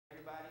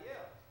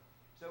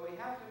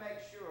have to make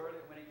sure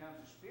that when it comes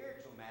to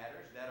spiritual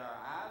matters, that our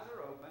eyes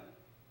are open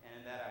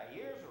and that our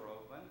ears are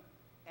open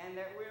and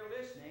that we're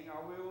listening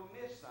or we will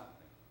miss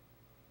something.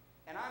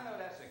 And I know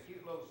that's a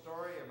cute little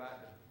story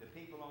about the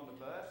people on the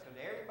bus, because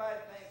everybody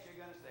thinks you're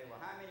going to say, well,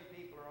 how many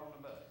people are on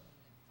the bus?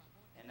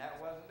 And that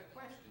wasn't the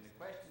question. The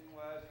question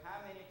was,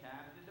 how many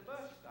times did the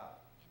bus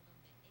stop?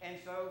 And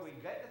so we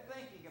get to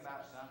thinking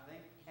about something,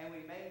 and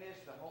we may miss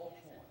the whole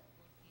point.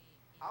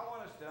 I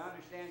want us to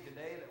understand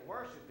today that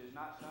worship is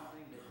not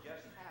something that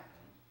just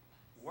happens.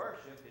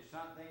 Worship is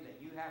something that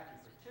you have to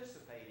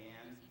participate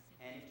in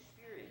and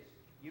experience.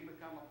 You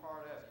become a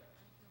part of it.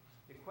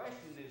 The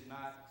question is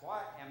not,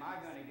 what am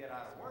I going to get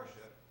out of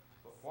worship,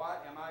 but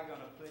what am I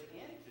going to put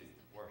into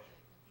worship?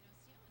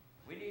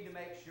 We need to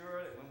make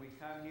sure that when we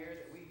come here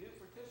that we do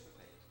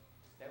participate,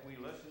 that we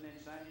listen in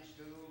Sunday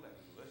school, that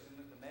we listen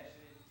to the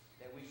message,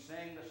 that we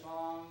sing the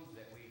songs,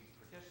 that we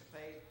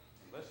participate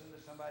and listen to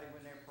somebody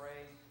when they're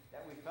praying,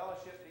 that we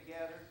fellowship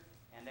together,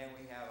 and then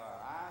we have our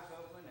eyes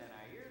open and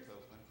our ears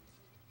open,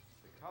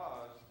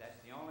 because that's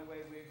the only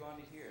way we're going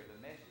to hear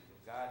the message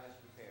that God has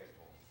prepared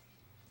for us.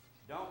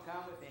 Don't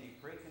come with any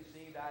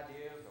preconceived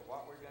ideas of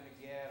what we're going to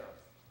get or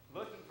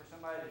looking for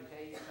somebody to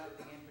tell you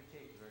something in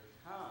particular.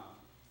 Come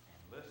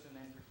and listen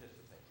and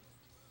participate.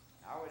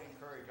 I would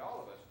encourage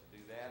all of us to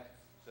do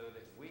that so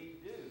that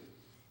we do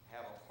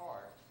have a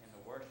part in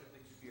the worship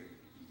experience.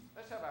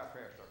 Let's have our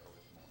prayer circle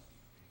this morning.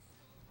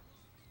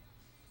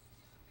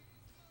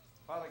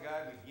 Father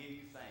God, we give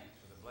you thanks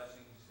for the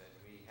blessings that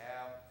we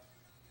have.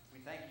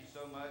 We thank you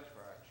so much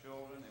for our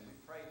children, and we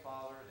pray,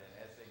 Father, that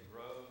as they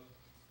grow,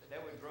 that they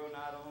would grow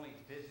not only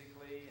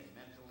physically and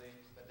mentally,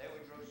 but they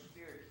would grow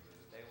spiritually,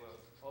 that they will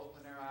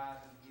open their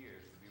eyes and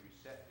ears to be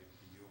receptive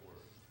to your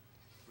word.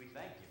 We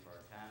thank you for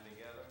our time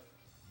together.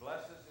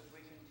 Bless us as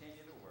we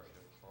continue to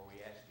worship, for we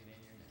ask it in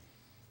your name.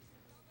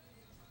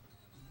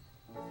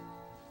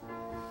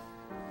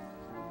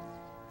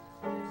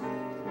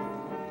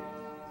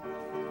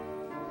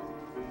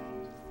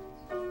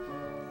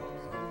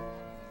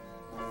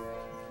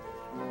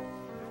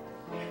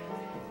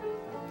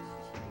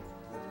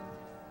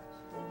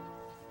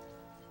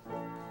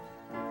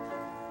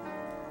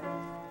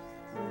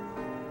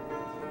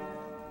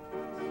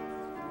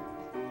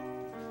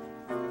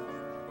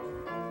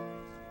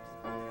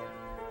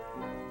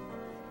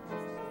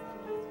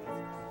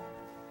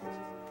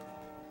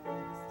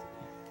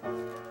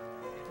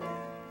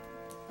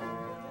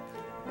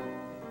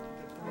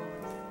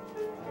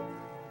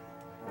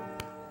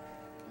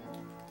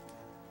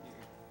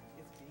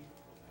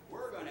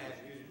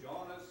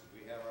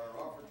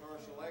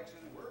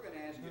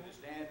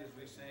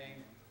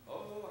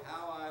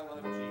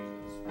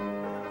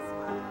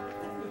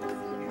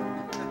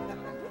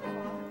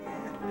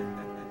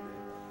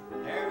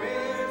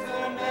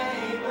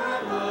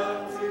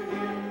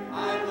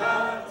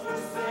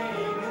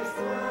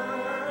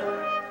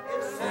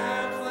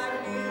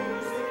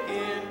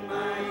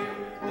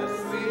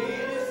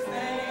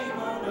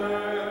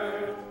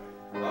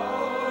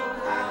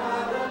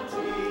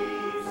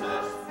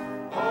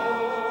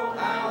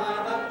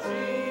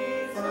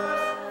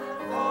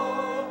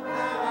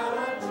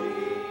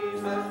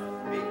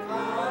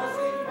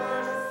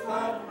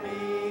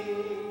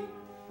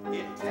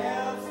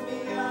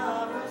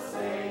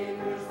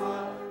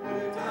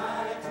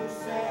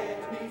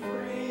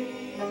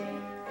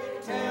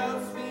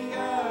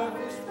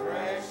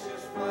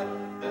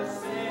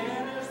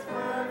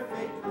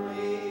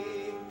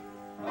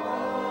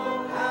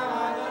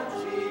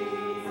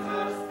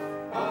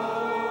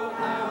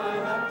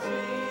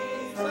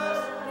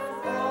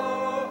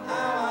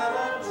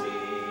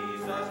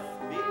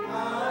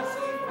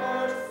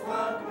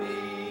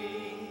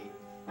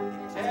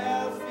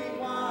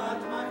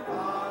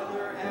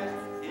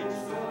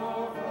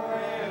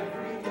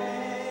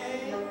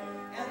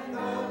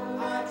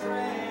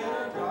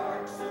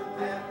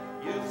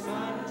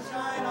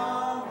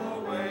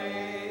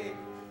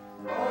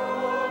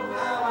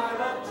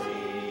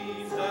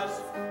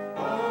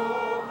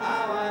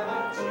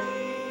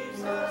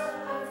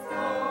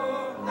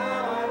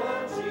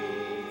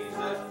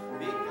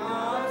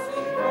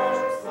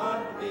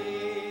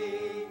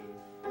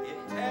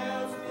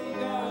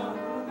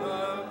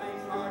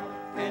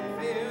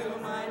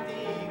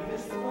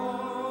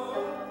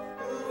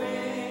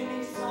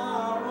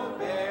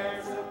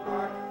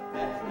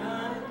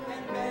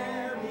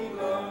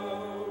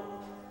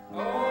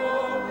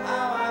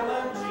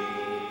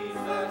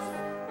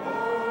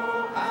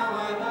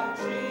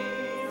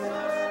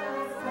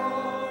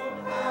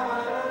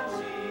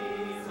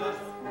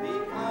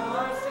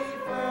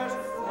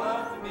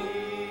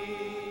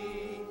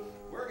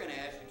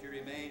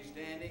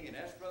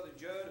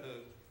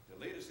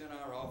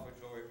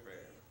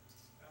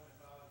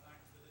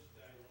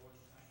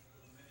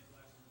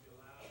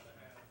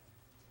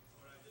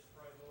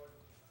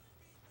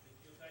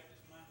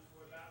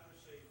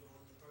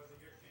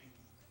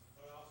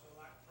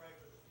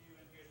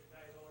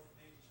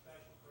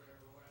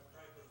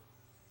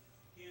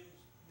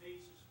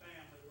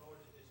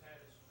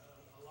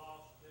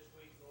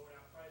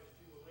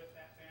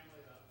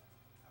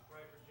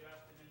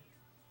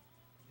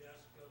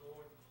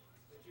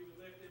 you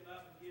would lift them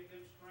up and give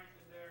them strength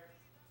in their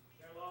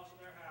loss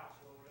of their house,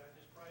 Lord. I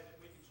just pray that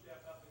we can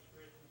step up as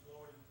Christians,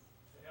 Lord, and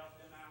to help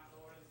them out,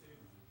 Lord, and to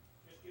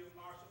just give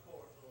them our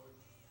support, Lord.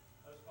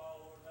 Let us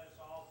fall, Lord. Let us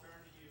all turn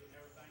to you and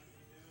everything that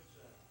we do and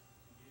say.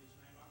 In Jesus'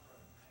 name I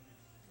pray.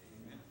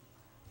 Amen.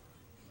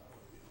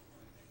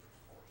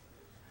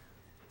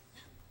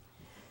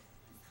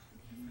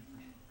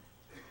 Amen.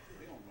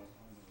 We don't know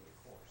the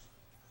course.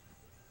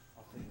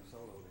 I'll sing the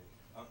solo bit.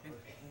 Okay.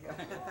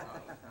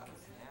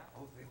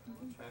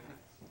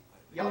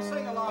 Y'all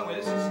sing along with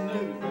this. It's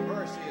new. The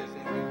verse is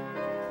anyway.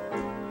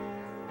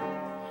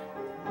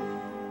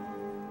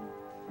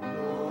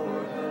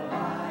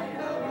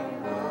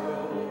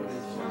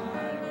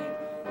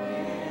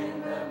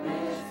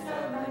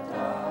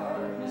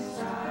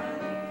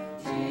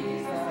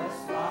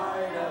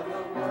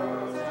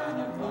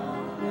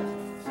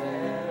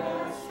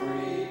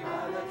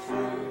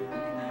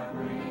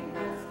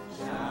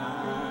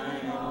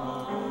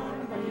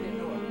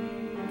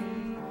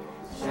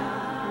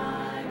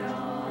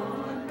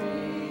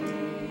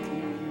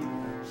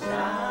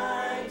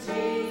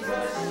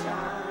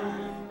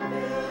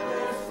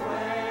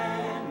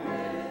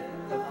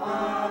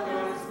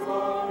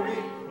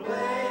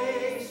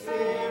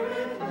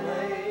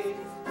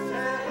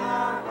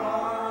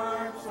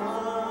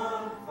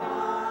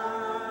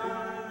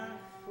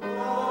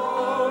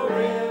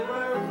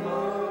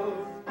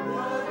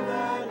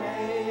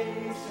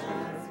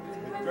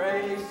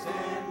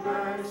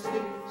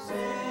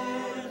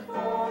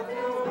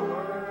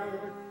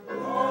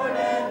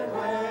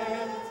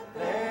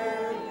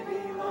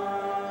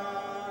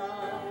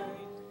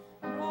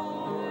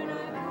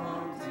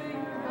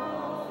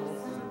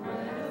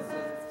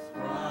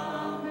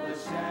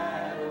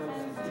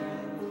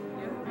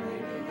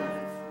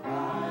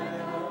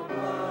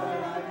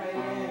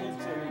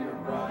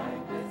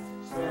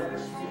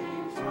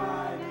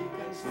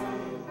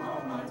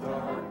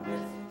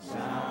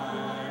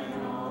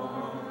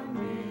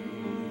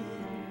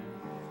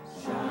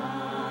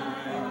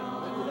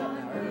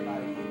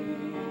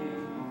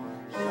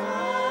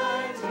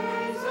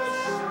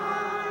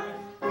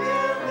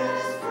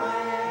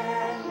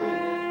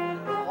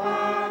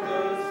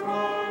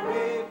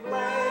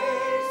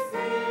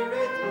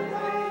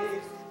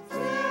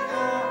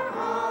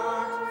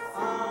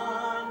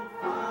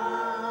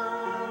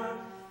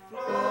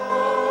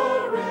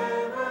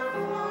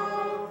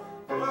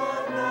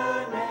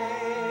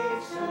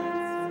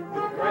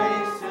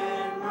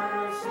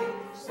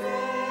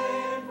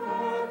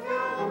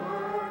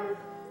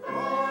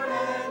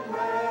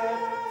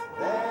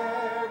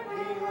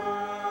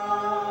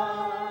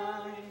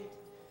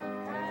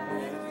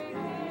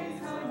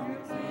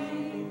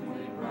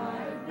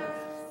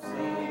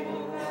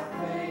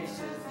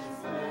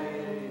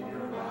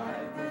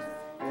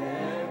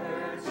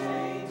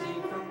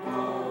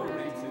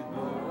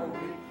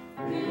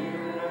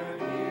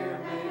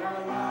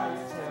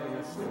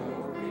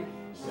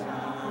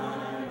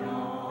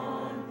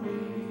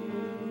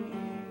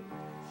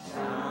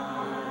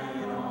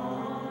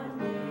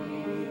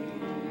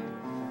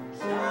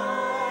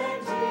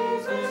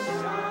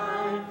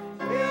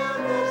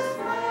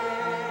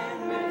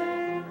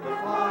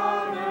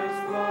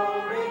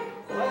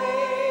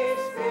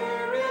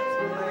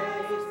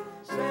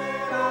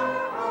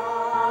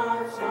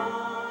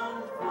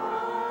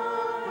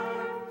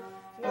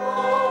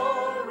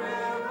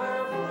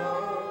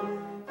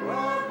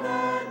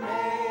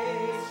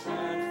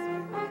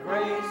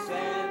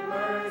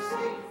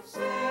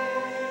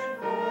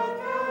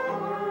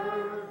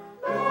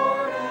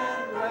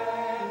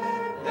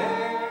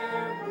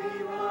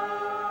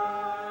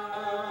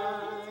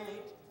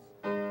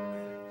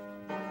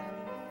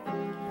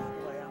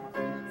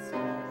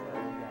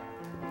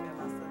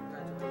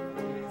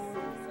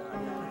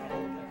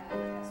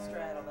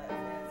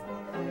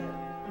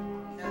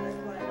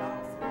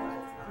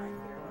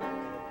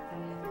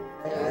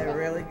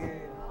 Really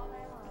good.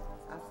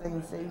 I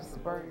seen Steve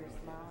Spurrier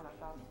smile. I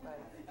thought his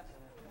face.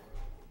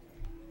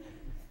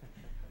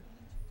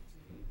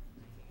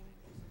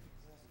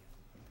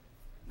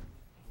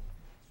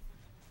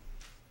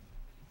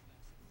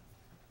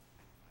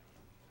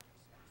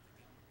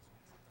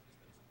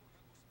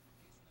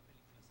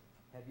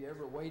 Have you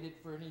ever waited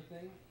for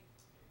anything?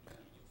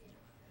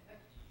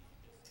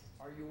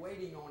 Are you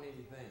waiting on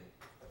anything?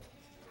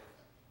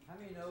 How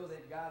many know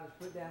that God has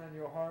put down in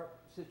your heart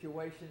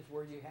situations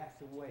where you have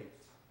to wait?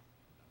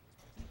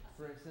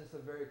 For instance, a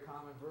very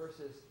common verse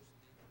is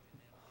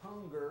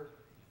hunger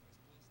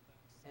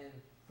and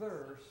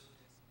thirst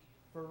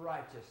for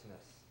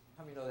righteousness.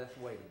 How many know that's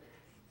waiting?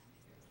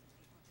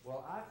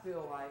 Well, I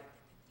feel like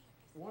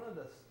one of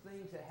the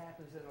things that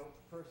happens in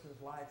a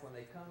person's life when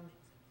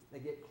they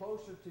get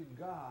closer to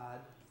God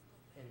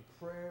in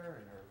prayer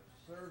and they're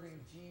serving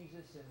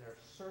Jesus and they're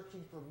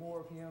searching for more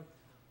of Him,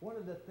 one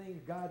of the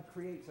things, God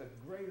creates a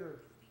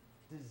greater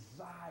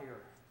desire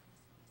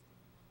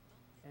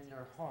in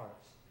their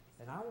hearts.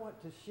 And I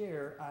want to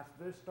share,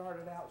 this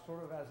started out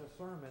sort of as a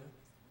sermon,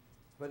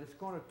 but it's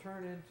going to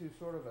turn into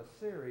sort of a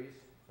series.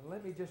 And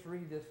let me just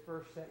read this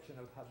first section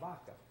of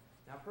Habakkuk.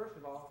 Now, first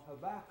of all,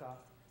 Habakkuk,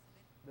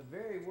 the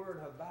very word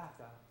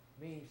Habakkuk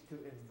means to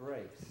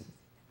embrace.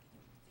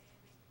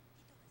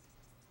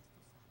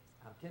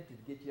 I'm tempted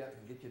to get you up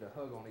and get you to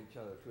hug on each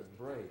other, to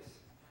embrace.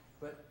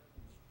 But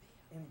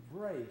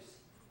embrace,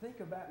 think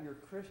about your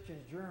Christian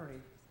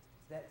journey.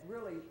 That's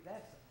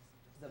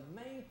the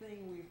main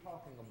thing we're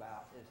talking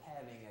about, is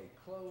having a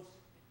close,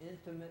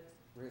 intimate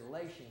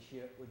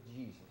relationship with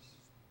Jesus.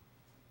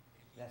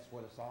 That's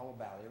what it's all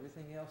about.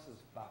 Everything else is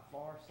by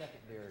far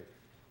secondary.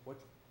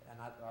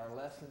 Our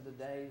lesson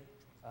today,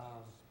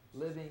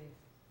 living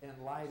in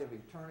light of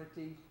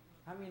eternity.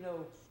 How many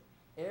know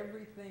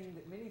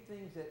many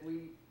things that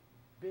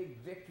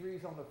big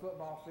victories on the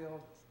football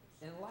field,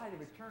 in light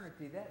of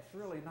eternity, that's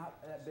really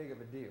not that big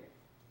of a deal.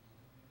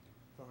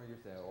 Some of you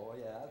say, oh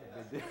yeah, that's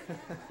a big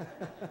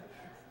deal.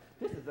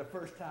 This is the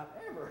first time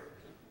ever.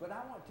 But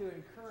I want to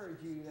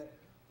encourage you that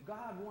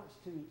God wants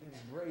to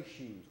embrace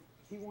you.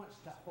 He wants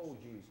to hold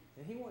you.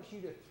 And He wants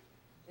you to,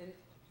 and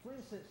for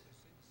instance,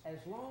 as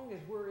long as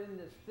we're in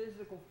this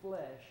physical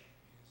flesh,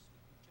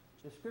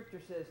 the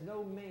Scripture says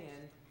no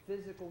man,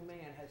 physical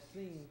man, has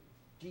seen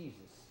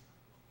Jesus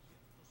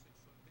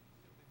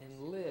and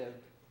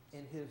lived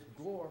in His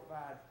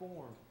glorified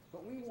form.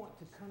 But we want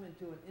to come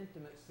into an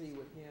intimacy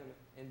with Him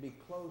and be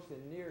close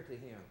and near to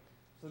Him.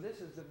 So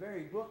this is the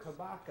very book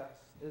Habakkuk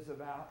is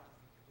about,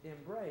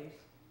 embrace.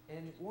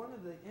 And one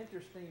of the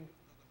interesting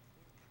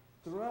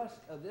thrust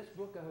of this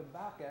book of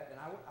Habakkuk, and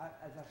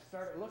as I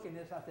started looking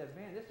at this, I said,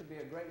 man, this would be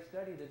a great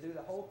study to do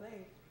the whole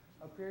thing,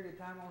 a period of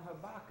time on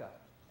Habakkuk.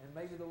 And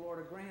maybe the Lord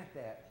will grant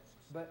that.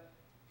 But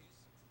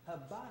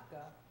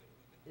Habakkuk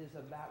is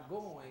about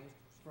going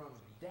from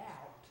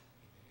doubt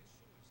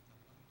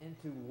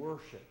into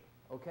worship.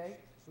 Okay?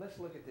 Let's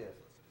look at this.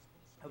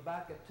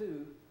 Habakkuk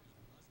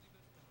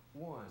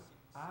 2:1.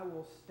 I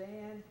will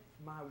stand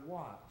my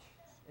watch.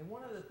 And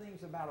one of the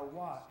things about a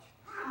watch,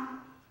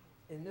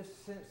 in this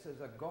sense, as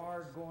a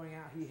guard going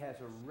out, he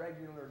has a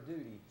regular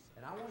duty.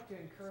 And I want to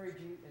encourage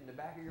you in the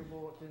back of your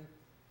bulletin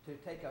to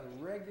take a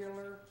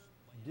regular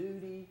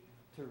duty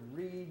to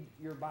read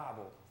your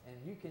Bible. And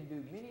you can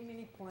do many,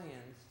 many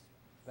plans.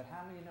 But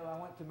how many know I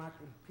went to my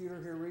computer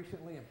here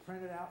recently and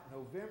printed out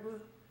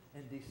November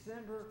and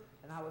December,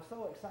 and I was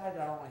so excited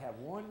I only have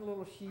one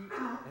little sheet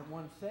and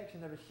one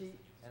section of a sheet,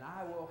 and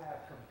I will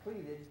have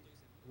completed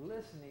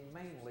listening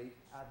mainly.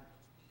 I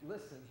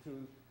listened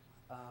to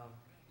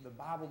the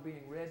Bible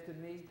being read to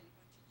me.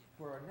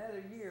 For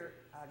another year,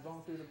 I've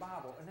gone through the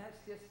Bible, and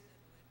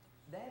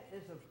that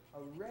is a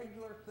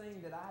regular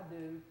thing that I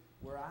do,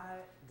 where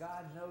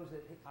God knows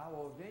that I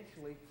will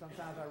eventually,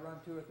 sometimes I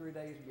run 2 or 3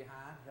 days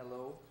behind.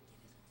 Hello.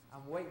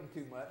 I'm waiting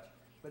too much.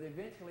 But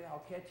eventually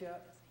I'll catch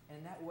up,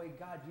 and that way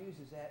God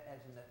uses that as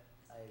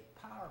a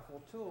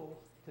powerful tool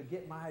to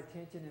get my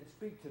attention and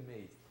speak to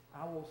me.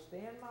 I will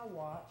stand my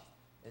watch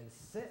and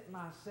set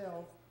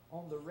myself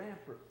on the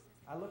rampart.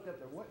 I looked up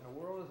there, what in the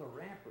world is a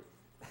rampart?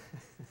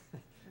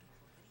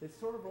 It's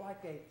sort of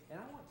like and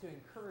I want to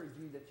encourage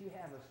you that you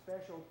have a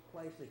special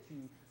place that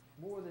you,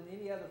 more than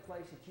any other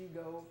place that you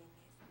go,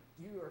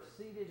 you are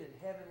seated in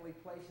heavenly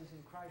places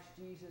in Christ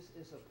Jesus.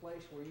 Is a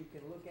place where you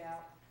can look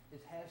out.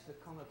 It has the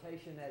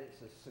connotation that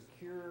it's a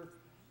secure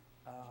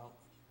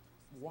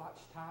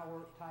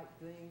watchtower type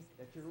thing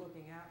that you're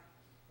looking at.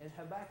 And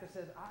Habakkuk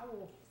says, I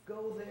will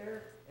go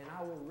there, and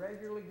I will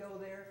regularly go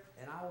there,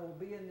 and I will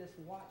be in this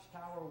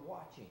watchtower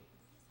watching,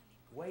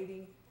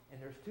 waiting.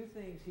 And there's 2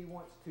 things he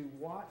wants to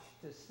watch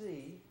to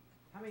see.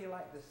 How many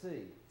like to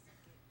see?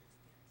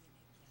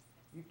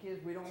 You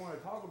kids, we don't want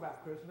to talk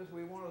about Christmas.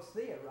 We want to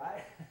see it,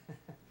 right?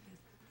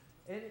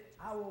 And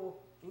I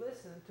will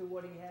listen to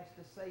what he has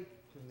to say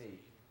to me.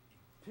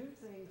 2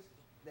 things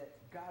that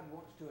God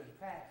wants to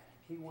impact.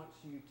 He wants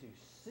you to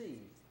see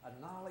a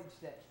knowledge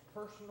that's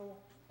personal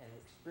and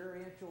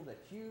experiential, that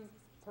you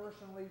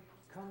personally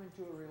come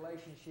into a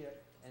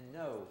relationship and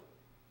know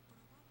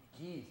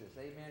Jesus.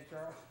 Amen,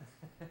 Charles?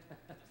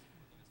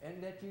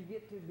 And that you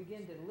get to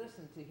begin to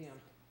listen to Him.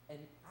 And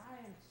I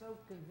am so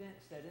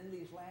convinced that in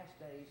these last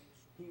days,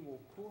 He will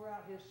pour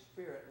out His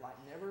Spirit like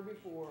never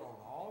before on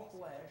all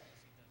flesh.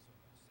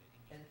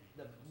 And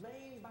the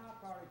main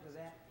byproduct of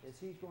that is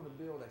He's going to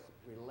build a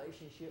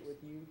relationship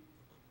with you.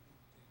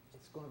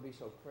 It's going to be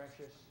so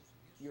precious.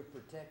 You're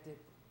protected.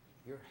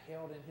 You're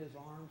held in His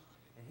arms.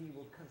 And He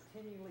will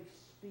continually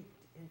speak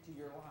into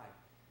your life.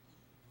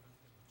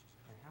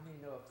 And how many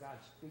know if God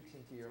speaks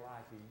into your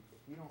life,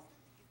 if you don't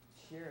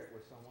share it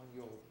with someone,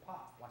 you'll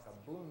pop like a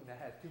balloon that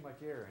has too much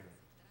air in it.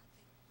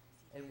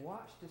 And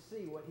watch to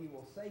see what He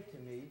will say to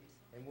me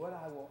and what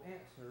I will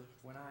answer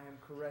when I am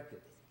corrected.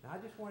 Now, I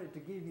just wanted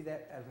to give you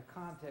that as a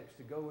context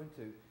to go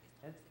into.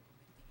 And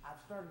I've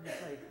started to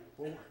say,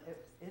 well,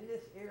 in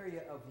this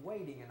area of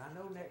waiting, and I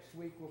know next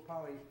week we'll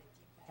probably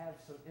have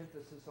some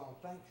emphasis on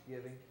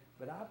Thanksgiving,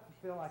 but I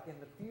feel like in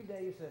the few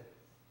days of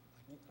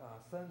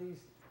Sundays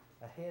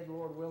ahead,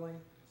 Lord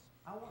willing,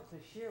 I want to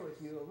share with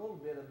you a little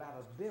bit about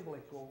a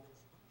biblical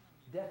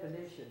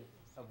definition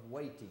of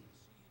waiting.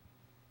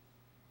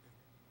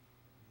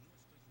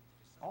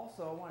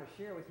 Also, I want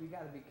to share with you,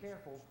 got to be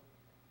careful.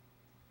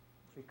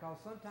 Because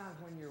sometimes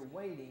when you're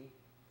waiting,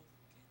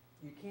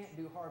 you can't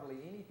do hardly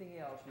anything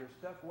else. You're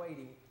stuck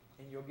waiting,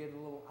 and you'll get a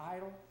little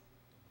idle.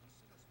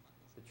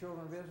 The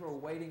children of Israel were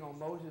waiting on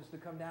Moses to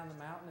come down the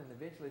mountain, and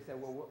eventually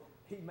said, well,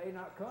 he may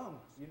not come.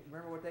 You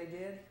remember what they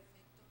did?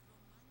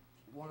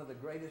 One of the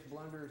greatest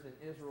blunders in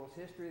Israel's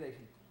history, they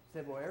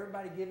said, well,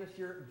 everybody give us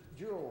your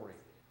jewelry.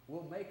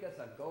 We'll make us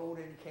a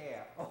golden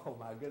calf. Oh,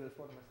 my goodness,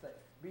 what a mistake.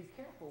 Be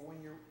careful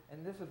when you're,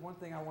 and this is one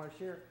thing I want to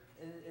share,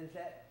 is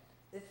that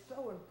it's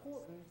so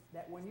important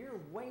that when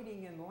you're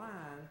waiting in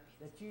line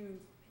that you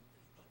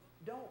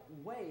don't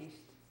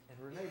waste, and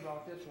Renee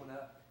brought this one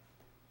up,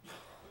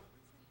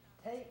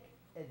 take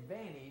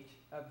advantage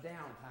of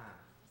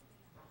downtime.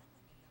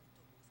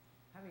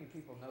 How many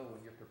people know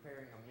when you're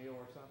preparing a meal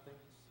or something,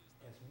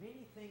 as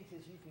many things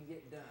as you can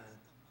get done,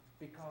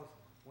 because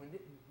when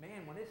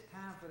it's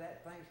time for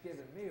that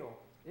Thanksgiving meal,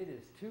 it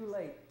is too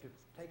late to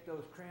take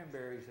those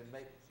cranberries and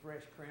make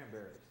fresh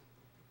cranberries.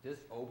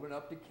 Just open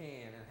up the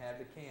can and have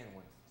the canned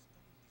ones.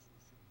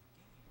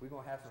 We're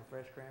going to have some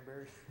fresh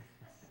cranberries.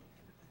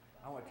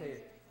 I want to tell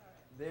you,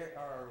 there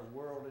are a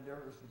world of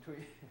difference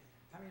between,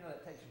 how many know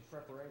that takes some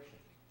preparation?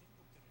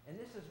 And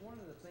this is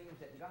one of the things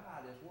that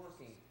God is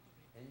working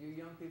in you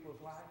young people's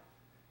life.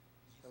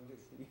 So good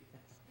to see you.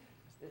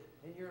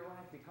 In your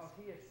life, because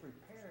He is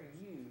preparing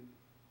you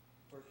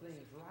for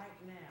things right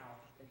now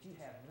that you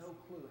have no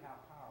clue how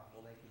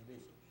powerful they can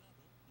be.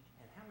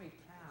 And how many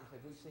times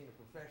have we seen a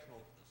professional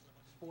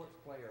sports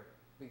player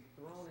be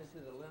thrown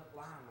into the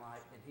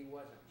limelight and he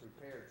wasn't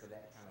prepared for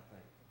that kind of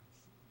thing?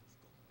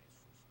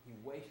 He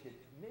wasted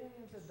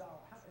millions of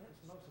dollars.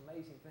 It's the most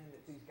amazing thing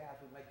that these guys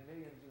would make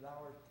millions of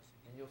dollars,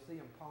 and you'll see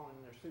them pawning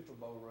their Super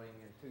Bowl ring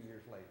in 2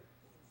 years later.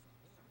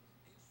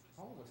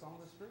 Homeless on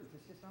the streets.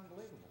 It's just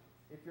unbelievable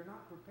if you're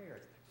not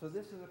prepared. So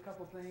this is a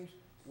couple things.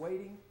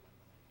 Waiting.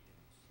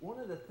 One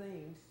of the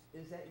things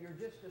is that you're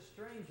just a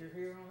stranger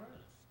here on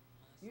earth.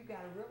 You've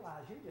got to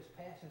realize you're just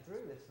passing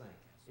through this thing.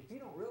 If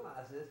you don't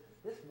realize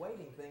this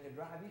waiting thing will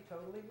drive you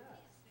totally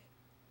nuts.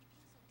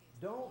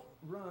 Don't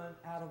run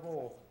out of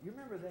oil. You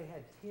remember they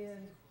had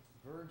 10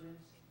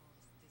 virgins?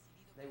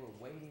 They were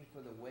waiting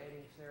for the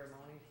wedding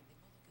ceremony.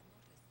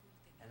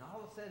 And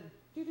all of a sudden,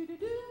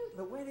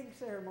 the wedding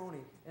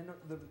ceremony. And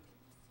the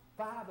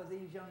 5 of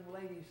these young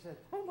ladies said,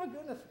 oh my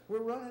goodness,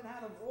 we're running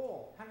out of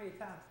oil. How many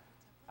times?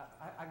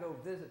 I go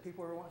visit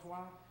people every once in a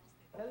while.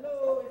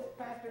 Hello, it's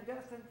Pastor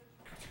Justin.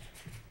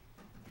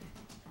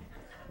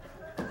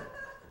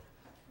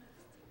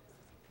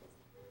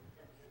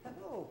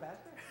 Hello,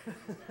 Pastor.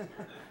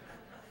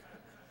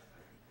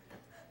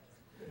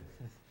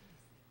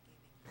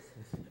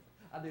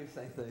 I do the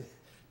same thing.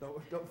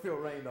 Don't feel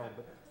rained on.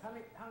 But how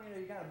many know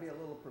you got to be a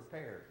little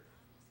prepared?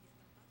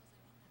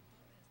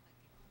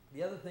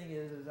 The other thing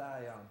is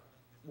I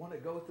want to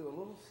go through a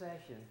little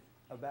session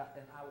about,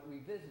 and we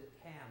visited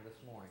Cam this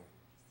morning,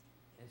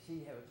 and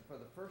she had, for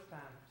the first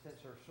time since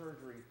her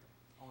surgery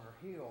on her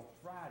heel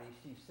Friday,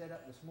 she set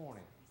up this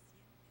morning.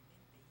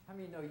 How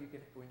many know you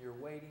can, when you're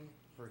waiting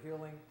for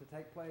healing to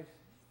take place,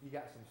 you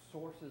got some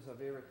sources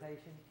of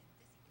irritation?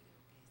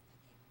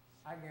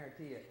 I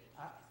guarantee it.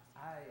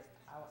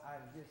 I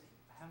just,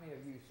 how many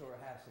of you sort of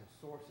have some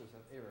sources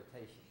of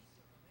irritation?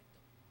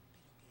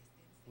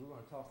 We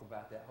want to talk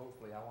about that,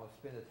 hopefully. I want to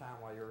spend the time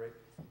while you're ready.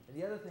 And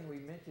the other thing, we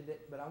mentioned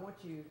it, but I want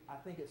you, I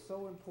think it's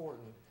so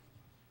important,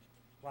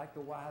 like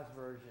the wise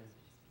virgins,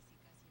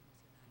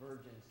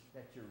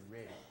 that you're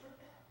ready.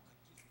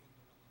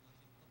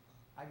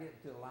 I get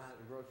to the line at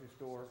the grocery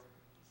store,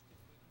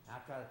 and I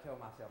try to tell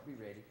myself, be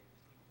ready.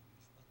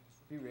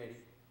 Be ready.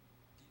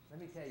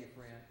 Let me tell you,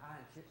 friend, I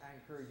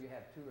encourage you to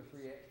have $2 or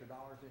 $3 extra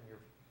in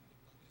your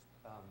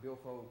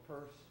billfold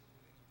purse.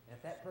 And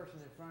if that person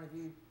in front of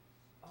you,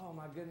 oh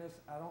my goodness,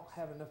 I don't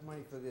have enough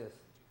money for this.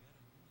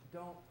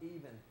 Don't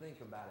even think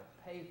about it.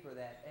 Pay for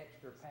that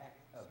extra pack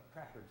of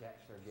Cracker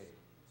Jacks they're getting.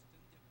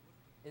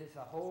 It's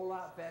a whole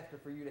lot faster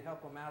for you to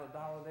help them out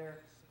 $1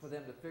 there, for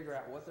them to figure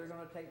out what they're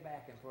going to take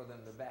back, and for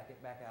them to back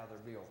it back out of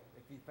their bill.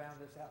 If you found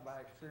this out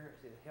by experience,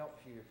 it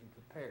helps you if you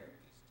prepare.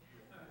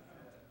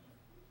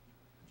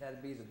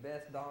 That'd be the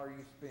best dollar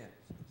you spent.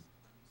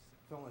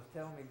 Someone was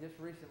telling me just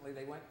recently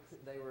they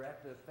were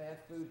at the fast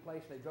food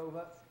place, they drove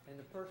up, and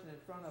the person in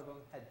front of them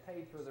had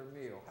paid for their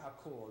meal. How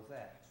cool is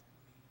that?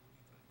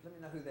 Let me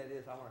know who that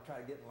is. I want to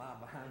try to get in line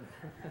behind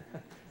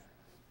them.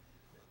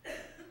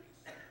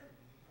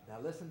 Now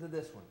listen to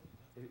this one.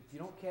 If you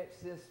don't catch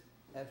this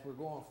as we're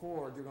going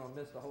forward, you're going to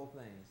miss the whole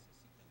thing.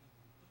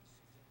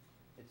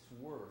 It's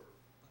worth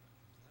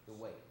the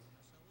wait.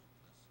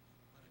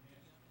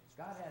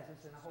 God has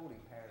us in a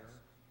holding pattern.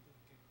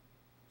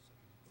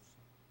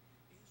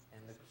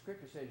 And the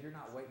scripture says you're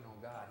not waiting on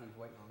God. He's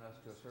waiting on us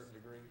to a certain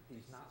degree.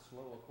 He's not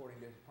slow according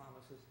to His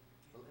promises.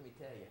 But let me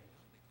tell you,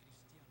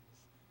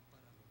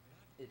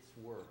 it's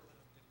worth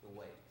the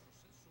wait.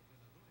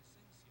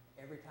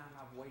 Every time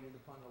I've waited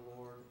upon the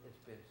Lord,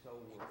 it's been so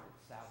worth it.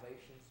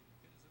 Salvation,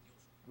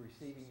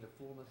 receiving the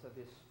fullness of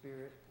His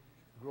Spirit,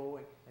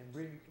 growing, and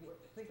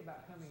think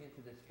about coming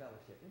into this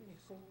fellowship. Isn't it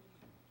cool?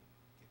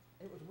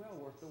 It was well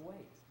worth the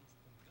wait.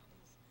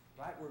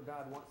 right where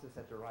God wants us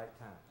at the right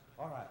time.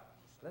 All right,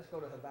 let's go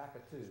to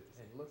Habakkuk 2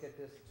 and look at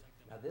this.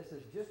 Now this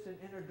is just an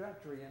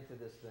introductory into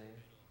this thing,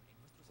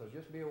 so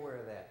just be aware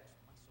of that.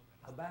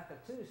 Habakkuk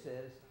 2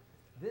 says,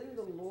 "Then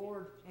the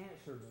Lord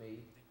answered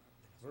me,"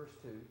 verse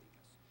 2,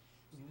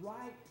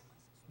 "write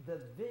the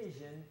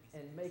vision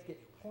and make it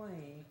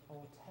plain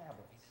on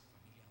tablets."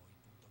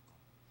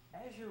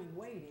 As you're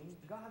waiting,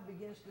 God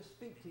begins to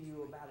speak to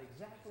you about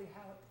exactly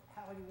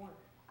how you want.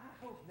 I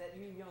hope that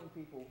you young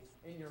people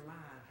in your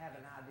mind have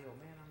an idea,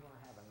 man, I'm going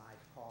to have a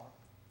nice car.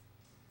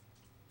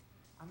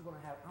 I'm going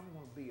to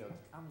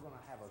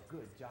have a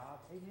good job.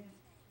 Amen.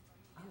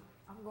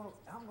 I'm going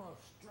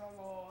to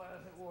struggle,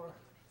 as it were,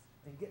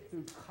 and get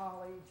through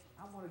college.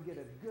 I'm going to get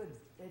a good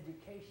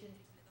education.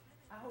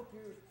 I hope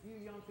you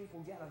young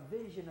people get a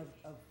vision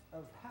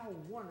of how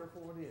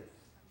wonderful it is.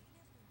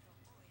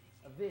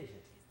 A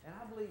vision. And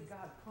I believe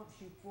God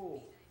pumps you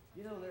full.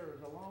 You know, there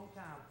was a long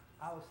time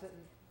I was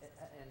sitting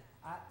and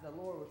the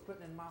Lord was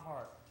putting in my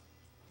heart.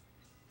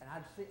 And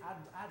I'd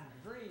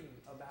dream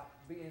about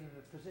being in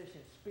a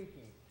position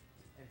speaking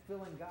and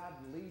feeling God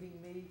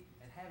leading me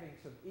and having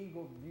some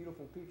eager,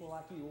 beautiful people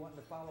like you wanting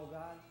to follow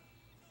God.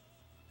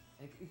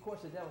 And of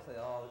course the devil said,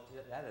 "Oh,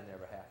 that'll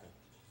never happen."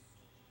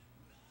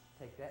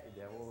 Take that,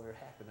 you devil, we're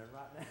happening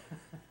right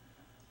now.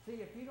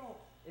 See, if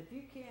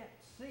you can't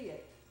see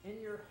it in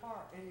your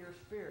heart, in your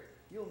spirit,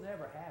 you'll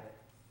never have it.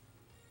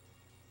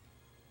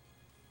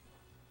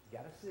 You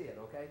got to see it,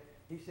 okay?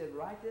 He said,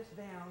 write this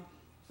down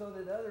so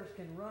that others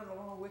can run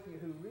along with you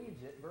who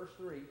reads it. Verse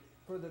 3,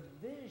 "For the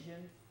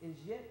vision is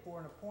yet for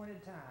an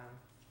appointed time,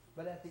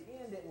 but at the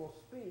end it will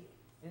speak,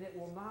 and it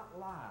will not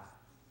lie.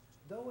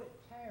 Though it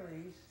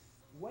tarries,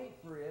 wait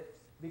for it,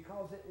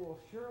 because it will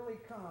surely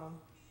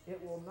come.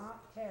 It will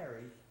not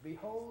tarry.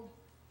 Behold,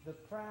 the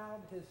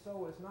proud, his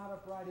soul is not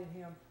upright in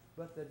him,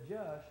 but the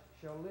just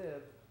shall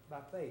live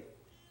by faith."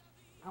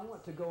 I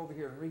want to go over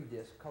here and read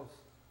this because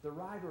the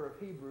writer of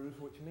Hebrews,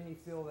 which many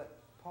feel that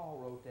Paul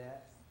wrote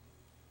that,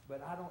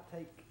 but I don't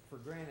take for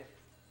granted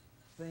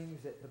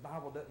things that the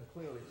Bible doesn't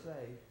clearly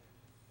say.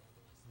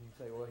 You can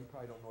say, well, he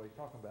probably don't know what he's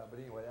talking about, but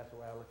anyway, that's the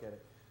way I look at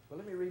it. But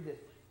let me read this.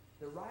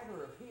 The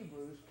writer of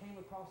Hebrews came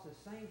across the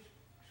same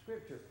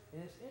scripture,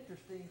 and it's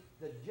interesting,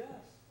 the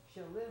just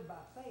shall live by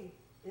faith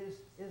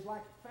is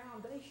like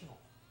foundational.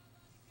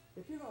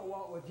 If you're going to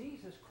walk with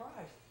Jesus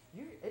Christ,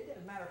 it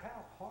doesn't matter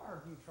how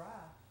hard you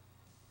try.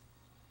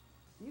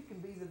 You can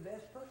be the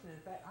best person. In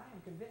fact, I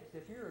am convinced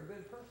if you're a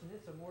good person,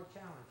 it's more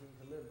challenging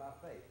to live by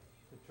faith,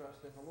 to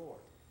trust in the Lord.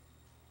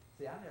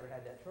 See, I never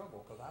had that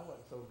trouble because I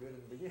wasn't so good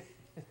in the beginning.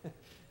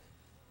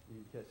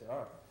 You catch it.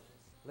 All right.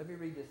 Let me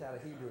read this out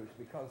of Hebrews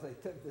because they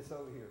took this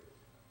over here.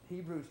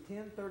 Hebrews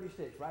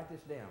 10:36. Write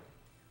this down.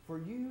 "For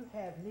you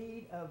have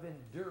need of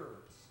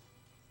endurance."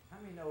 How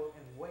many know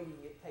in waiting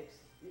it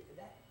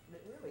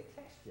really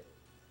tests you?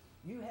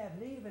 "You have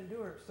need of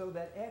endurance so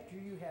that after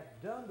you have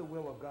done the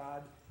will of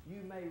God,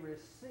 you may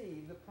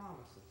receive the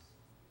promises."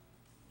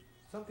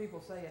 Some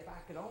people say, if I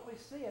could only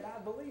see it,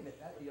 I'd believe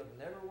it. You'll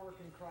never work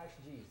in Christ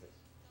Jesus.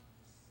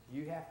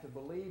 You have to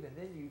believe and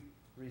then you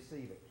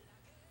receive it.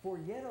 "For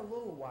yet a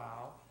little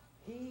while,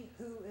 he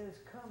who is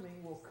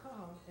coming will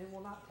come and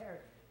will not tarry."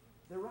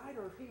 The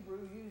writer of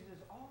Hebrews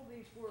uses all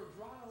these words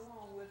right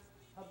along with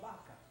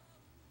Habakkuk.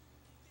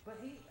 But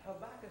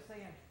Habakkuk is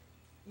saying,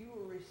 you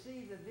will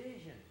receive the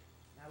vision.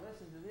 Now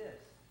listen to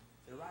this.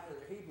 The writer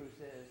of Hebrews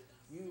says,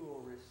 you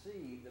will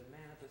receive the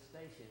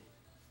manifestation,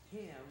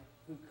 him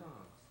who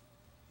comes.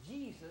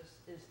 Jesus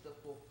is the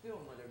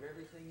fulfillment of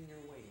everything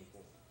you're waiting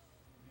for.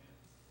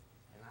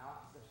 And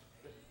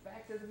the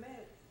fact of the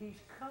matter,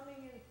 he's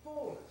coming in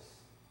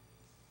fullness.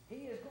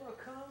 He is going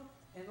to come,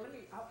 and let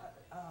me,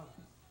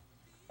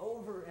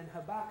 over in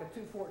Habakkuk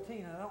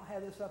 2:14, and I don't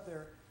have this up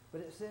there, but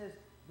it says,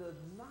 the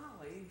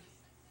knowledge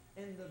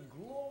and the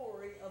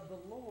glory of the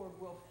Lord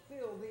will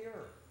fill the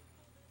earth.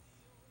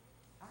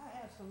 I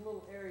have some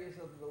little areas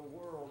of the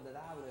world that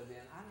I live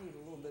in. I need a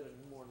little bit of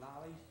more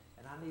knowledge,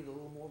 and I need a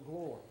little more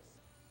glory.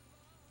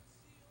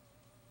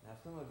 Now,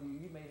 some of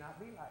you may not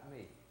be like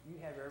me. You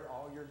have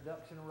all your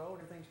ducks in a row,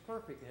 and everything's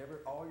perfect.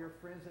 All your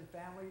friends and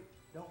family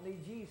don't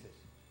need Jesus.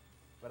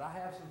 But I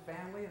have some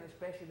family, and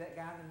especially that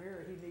guy in the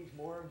mirror, he needs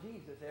more of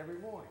Jesus every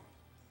morning.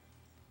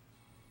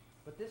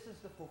 But this is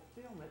the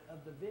fulfillment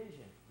of the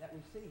vision that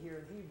we see here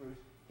in Hebrews.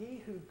 He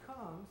who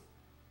comes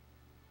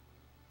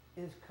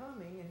is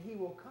coming, and he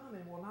will come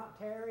and will not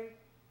tarry.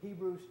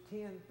 Hebrews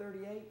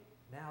 10:38.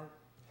 "Now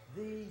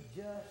the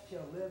just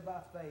shall live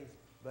by faith.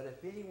 But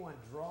if anyone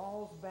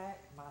draws back,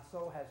 my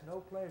soul has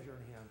no pleasure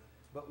in him.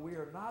 But we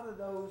are not of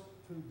those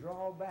who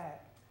draw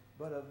back,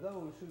 but of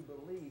those who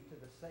believe to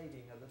the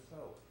saving of the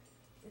soul."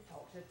 It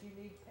talks that you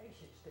need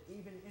patience to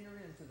even enter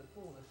into the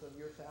fullness of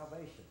your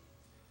salvation.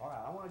 All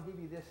right, I want to give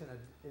you this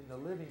in the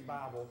Living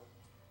Bible.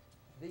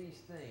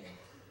 These things.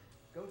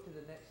 Go to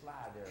the next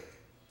slide there.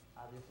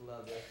 I just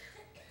love this.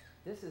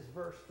 This is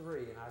verse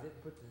 3, and I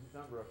didn't put the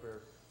number up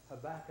there.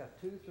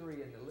 Habakkuk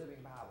 2:3 in the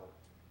Living Bible.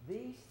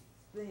 "These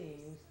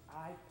things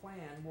I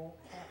plan won't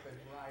happen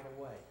right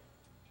away."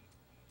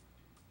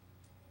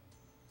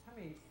 How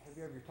many have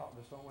you ever talked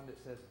to someone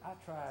that says, I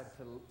tried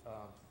to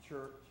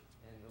church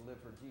and to live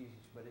for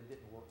Jesus, but it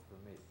didn't work for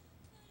me?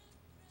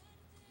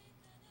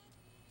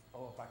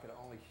 Oh, if I could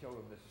only show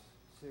them this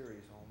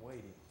series on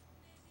waiting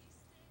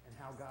and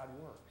how God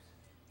works.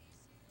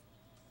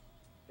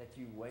 That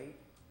you wait,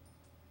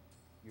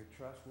 you're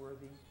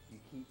trustworthy, you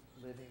keep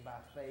living by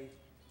faith,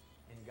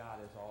 and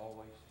God is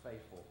always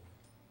faithful.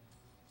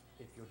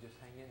 If you'll just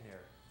hang in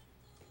there.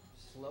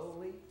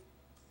 Slowly,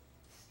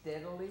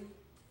 steadily,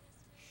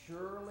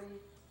 surely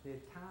the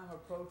time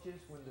approaches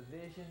when the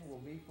vision will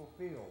be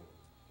fulfilled.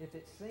 If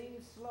it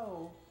seems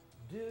slow,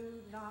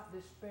 do not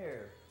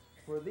despair,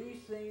 for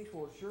these things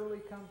will surely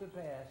come to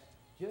pass.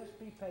 Just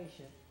be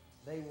patient.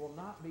 They will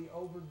not be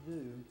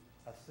overdue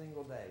a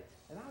single day.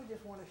 And I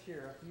just want to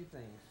share a few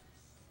things.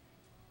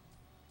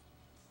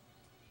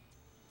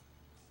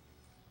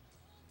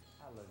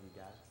 I love you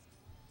guys.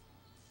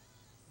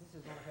 This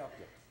is going to help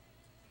you.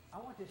 I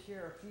want to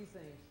share a few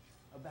things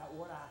about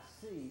what I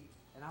see.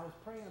 And I was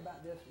praying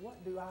about this.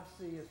 What do I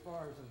see as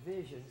far as a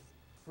vision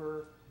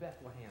for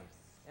Bethlehem?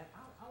 And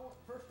I want,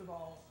 first of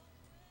all,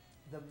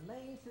 the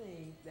main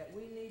thing that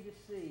we need to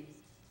see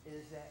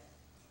is that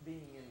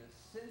being in the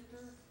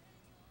center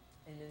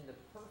and in the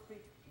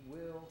perfect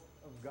will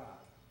of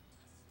God.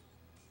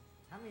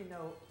 How many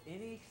know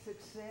any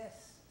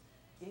success,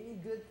 any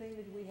good thing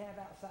that we have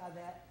outside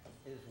that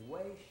is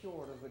way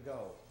short of the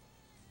goal?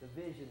 The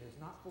vision is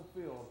not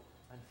fulfilled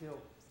until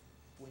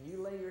when you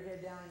lay your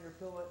head down on your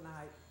pillow at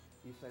night,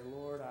 you say,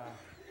 Lord, I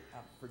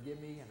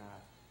forgive me, and I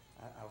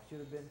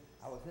should have been,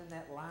 I was in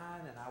that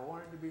line, and I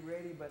wanted to be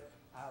ready, but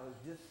I was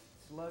just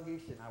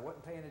sluggish, and I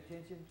wasn't paying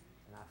attention,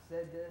 and I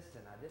said this,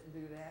 and I didn't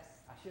do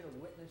that. I should have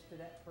witnessed to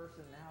that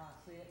person. Now I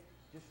see it.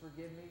 Just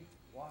forgive me.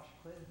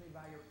 Cleanse me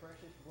by your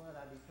precious blood.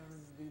 I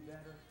determined to do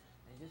better.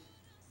 And just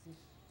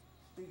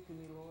speak to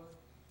me, Lord.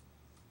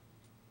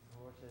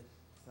 The Lord says,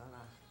 son,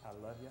 I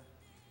love you.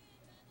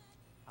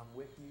 I'm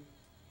with you.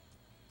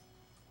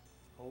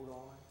 Hold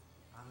on.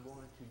 I'm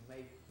going to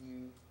make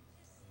you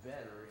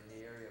better in the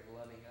area of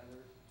loving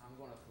others. I'm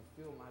going to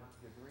fulfill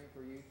the dream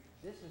for you.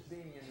 This is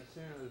being in the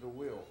center of the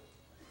will.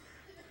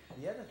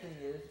 The other thing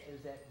is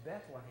that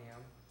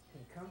Bethlehem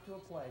can come to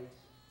a place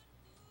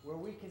where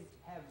we can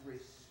have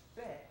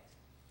respect.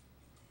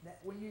 That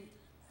when you,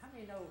 how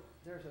many know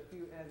there's a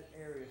few other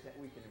areas that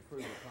we can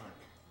improve upon?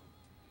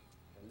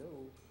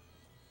 Hello?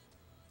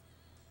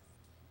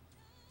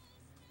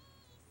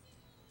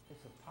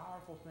 It's a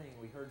powerful thing.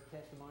 We heard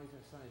testimonies in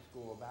Sunday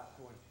school about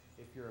when,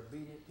 if you're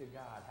obedient to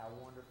God, how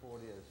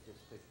wonderful it is just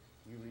to,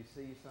 you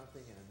receive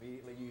something and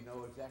immediately you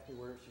know exactly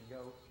where it should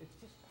go. It's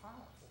just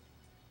powerful.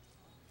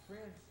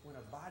 Friend, when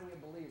a body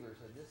of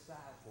believers of this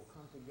size will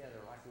come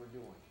together like we're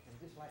doing, and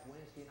just like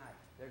Wednesday night,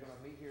 they're going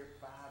to meet here at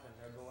 5 and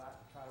they'll go out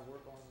and try to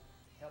work on,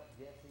 help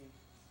Jesse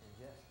and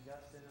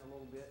Justin a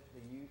little bit,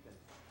 the youth, and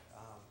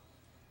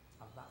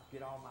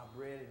get all my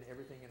bread and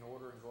everything in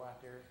order and go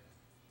out there.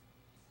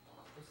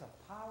 It's a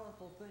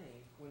powerful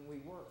thing when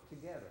we work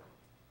together.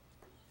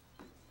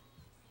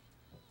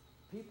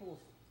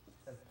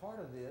 Part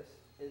of this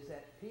is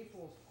that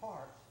people's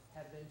hearts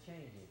have been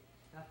changing.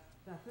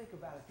 Now think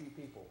about a few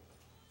people.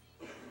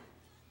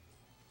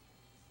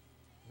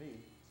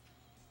 Me.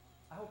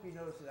 I hope you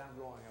notice that I'm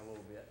growing a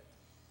little bit.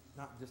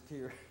 Not just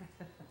here.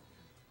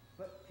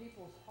 But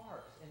people's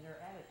hearts and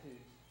their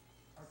attitudes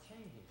are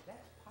changing.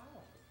 That's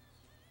powerful.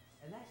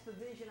 And that's the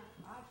vision.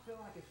 I feel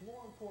like it's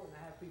more important to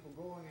have people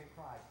growing in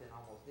Christ than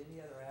almost any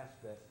other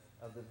aspect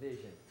of the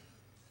vision.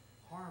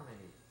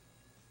 Harmony.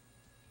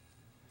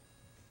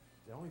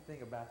 The only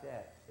thing about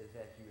that is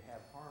that you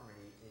have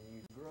harmony and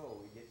you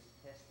grow, it gets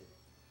tested.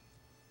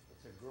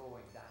 It's a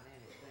growing,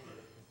 dynamic thing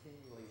that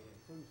continually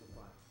improves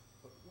upon.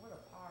 But what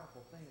a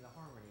powerful thing, the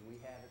harmony we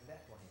have at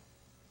Bethlehem.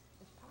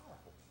 It's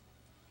powerful.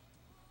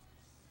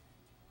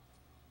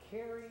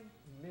 Caring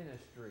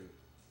ministry.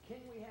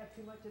 Can we have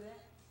too much of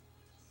that?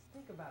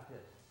 Think about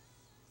this.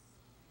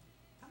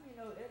 How many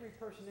know every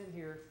person in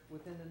here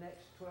within the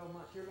next 12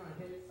 months, you're going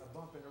to hit a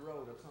bump in the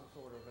road of some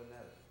sort of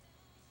another?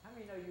 How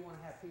many know you want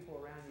to have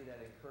people around you that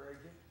encourage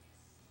you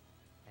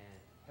and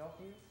help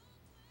you,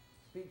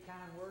 speak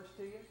kind words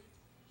to you?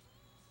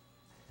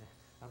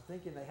 I'm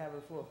thinking they have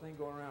this little thing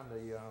going around and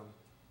it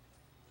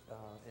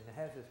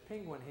has this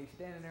penguin. He's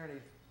standing there and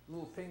his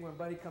little penguin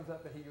buddy comes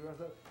up and he runs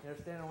up and they're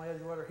standing on the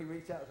edge of the water. He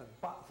reaches out and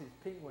pops his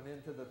penguin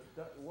into the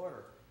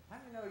water. How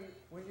many know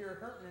when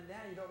you're hurting and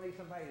down, you don't need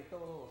somebody to throw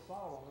a little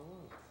salt on the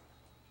wound?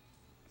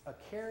 A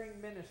caring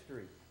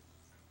ministry.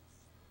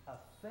 A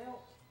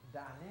felt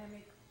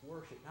dynamic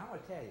worship. Now I'm going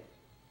to tell you,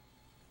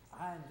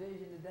 I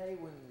envision today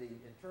when the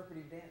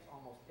interpretive dance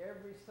almost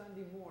every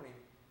Sunday morning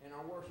in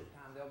our worship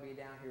time, they'll be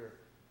down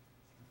here.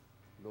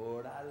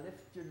 Lord, I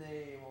lift your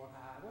name on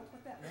high. What's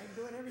that? They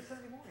do it every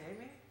Sunday morning.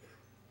 Amen?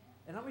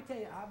 And let me tell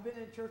you, I've been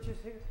in churches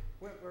here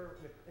where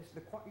it's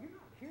the choir. You're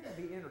not here to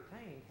be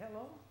entertained.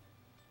 Hello?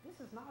 This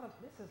is not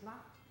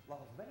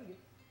Las Vegas.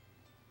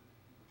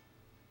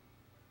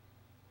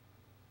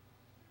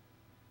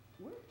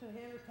 We're to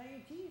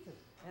entertain Jesus.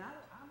 And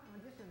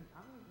I'm getting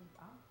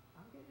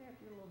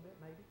after you a little bit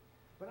maybe.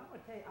 But I'm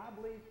going to tell you, I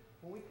believe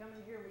when we come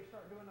in here and we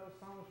start doing those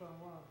songs on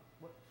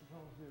what the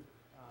songs do,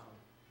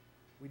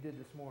 we did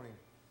this morning.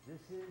 This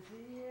is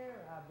the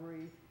air I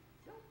breathe.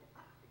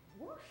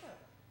 Worship.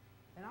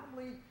 And I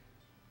believe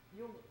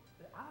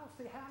I don't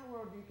see how in the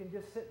world you can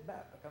just sit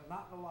back like a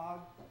knot in a log.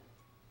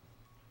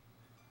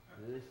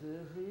 This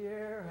is the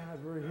air I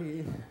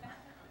breathe.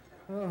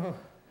 Oh.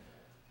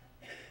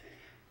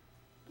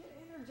 Get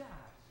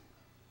energized.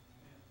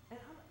 And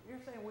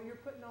you're saying, well, you're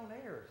putting on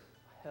airs.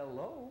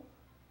 Hello?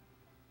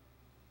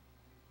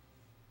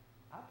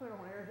 I put on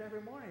airs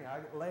every morning.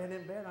 I laying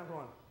in bed, I'm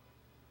going,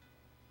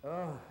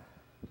 I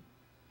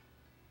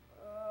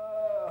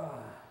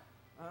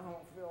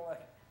don't feel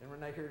like it. And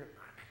Renee hears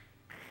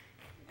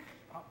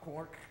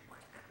popcorn.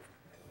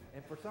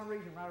 And for some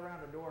reason, right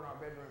around the door in our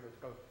bedroom,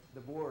 the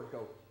boards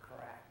go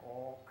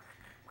crackle,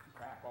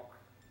 crackle.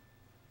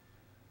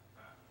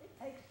 It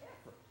takes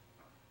effort.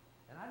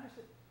 And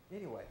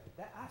anyway,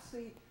 I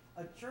see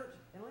a church,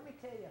 and let me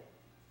tell you,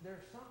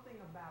 there's something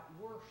about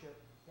worship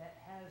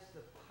that has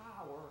the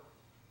power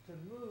to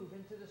move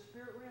into the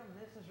spirit realm. And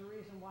this is the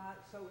reason why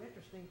it's so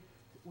interesting.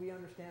 We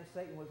understand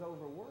Satan was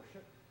over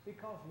worship,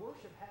 because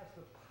worship has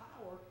the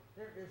power.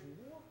 There is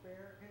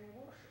warfare in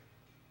worship.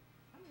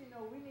 How many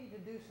know we need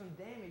to do some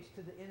damage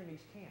to the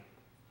enemy's camp?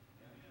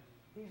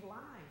 He's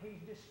lying. He's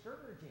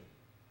discouraging.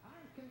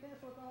 I'm convinced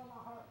with all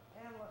my heart,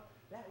 Pamela,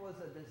 that was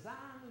a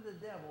design of the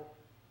devil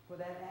for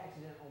that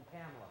accident on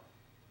Pamela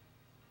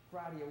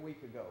Friday a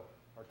week ago,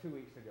 or 2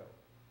 weeks ago.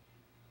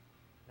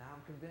 Now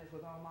I'm convinced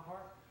with all my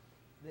heart,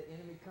 the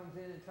enemy comes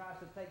in and tries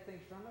to take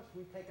things from us.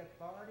 We take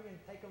authority and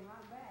take them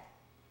right back.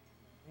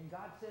 And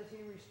God says he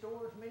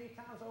restores many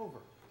times over.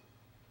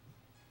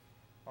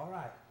 All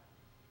right.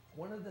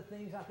 One of the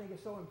things I think is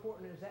so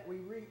important is that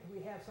we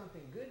have something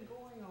good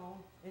going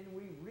on and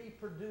we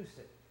reproduce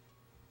it.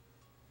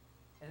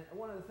 And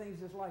one of the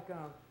things is like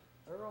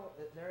Earl,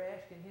 they're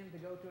asking him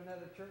to go to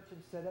another church and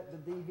set up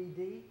the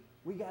DVD.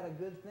 We got a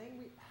good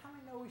thing. How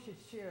many know we should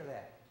share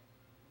that?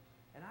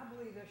 And I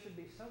believe there should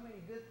be so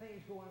many good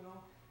things going on.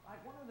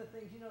 Like one of the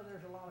things,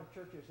 there's a lot of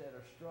churches that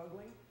are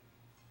struggling.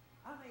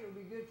 I think it would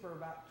be good for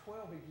about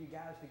 12 of you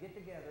guys to get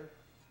together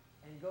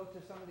and go to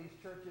some of these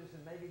churches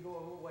and maybe go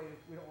a little way.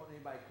 We don't want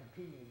anybody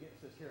competing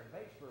against us here in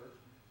Batesburg,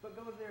 but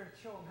go there and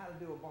show them how to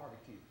do a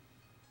barbecue.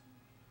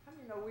 How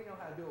many know we know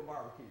how to do a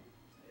barbecue?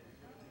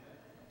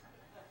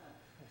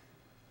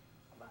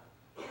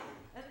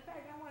 And in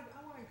fact, I want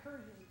to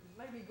encourage you,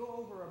 maybe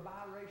go over a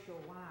biracial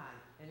line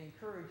and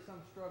encourage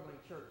some struggling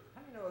church.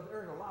 How many know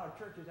there's a lot of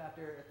churches out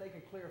there, if they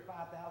can clear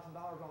 $5,000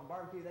 on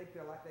barbecue, they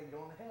feel like they're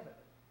going to heaven.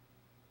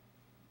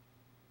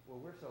 Well,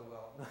 we're so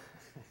well.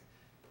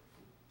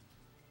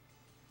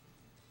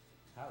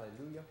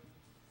 Hallelujah.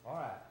 All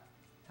right.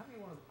 How many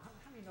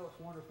know it's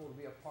wonderful to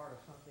be a part of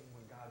something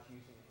when God's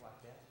using it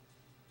like that?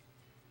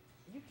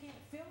 You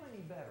can't feel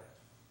any better.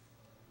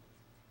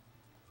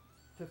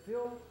 To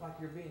feel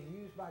like you're being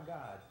used by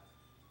God.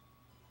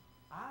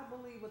 I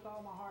believe with all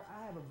my heart,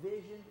 I have a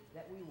vision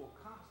that we will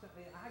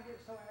constantly, and I get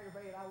so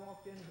aggravated. I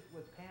walked in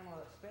with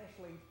Pamela,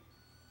 especially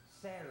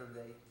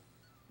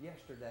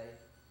yesterday,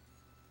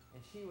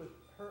 and she was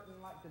hurting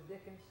like the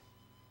dickens.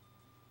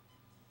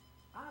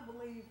 I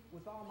believe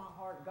with all my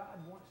heart, God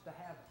wants to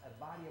have a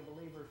body of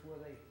believers where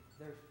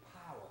there's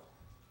power.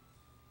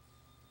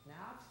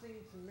 Now, I've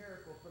seen some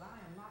miracles, but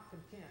I am not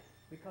content,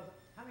 because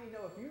how many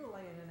know if you were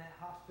laying in that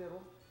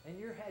hospital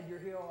and you had your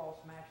heel all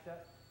smashed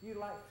up, you'd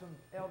like some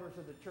elders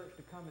of the church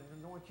to come and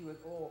anoint you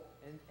with oil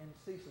and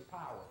see some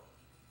power.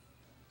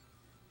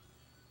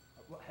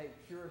 Well, hey,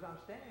 sure as I'm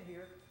standing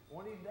here,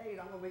 one of these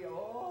days I'm going to be,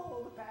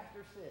 the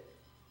pastor's sick.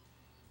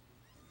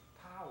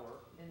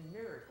 Power and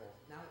miracles.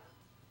 Now,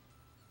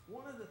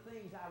 one of the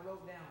things I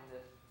wrote down on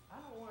this, I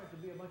don't want it to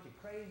be a bunch of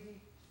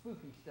crazy,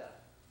 spooky stuff.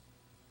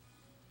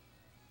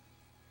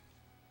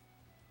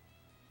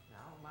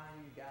 Now, I don't mind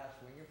you guys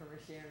swinging from the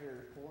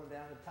chandeliers, pulling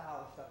down the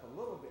tile and stuff a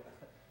little bit.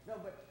 No,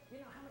 but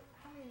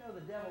how many know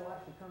the devil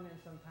likes to come in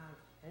sometimes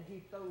and he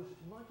throws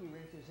monkey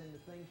wrenches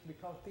into things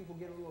because people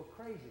get a little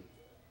crazy.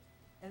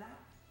 And I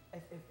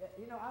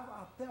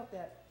felt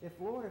that if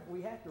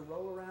we have to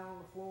roll around on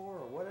the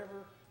floor or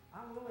whatever,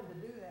 I'm willing to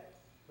do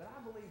that. But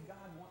I believe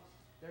God wants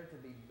there to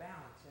be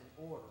balance and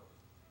order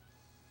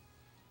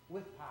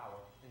with power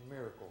and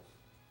miracles.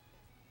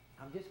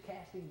 I'm just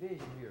casting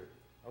vision here,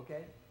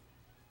 okay?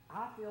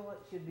 I feel it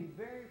should be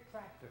very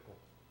practical.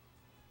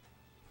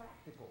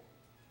 Practical.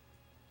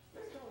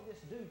 Let's don't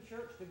just do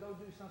church to go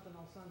do something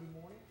on Sunday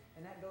morning,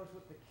 and that goes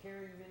with the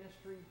caring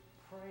ministry,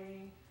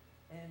 praying,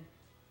 and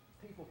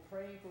people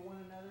praying for one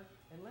another.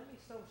 And let me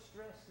so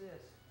stress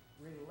this,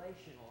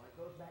 relational. It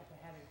goes back to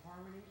having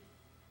harmony.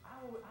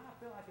 I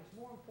feel like it's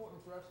more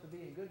important for us to be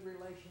in good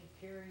relation,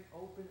 caring,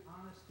 open,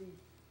 honesty,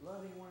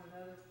 loving one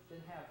another, than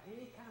have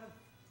any kind of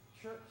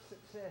church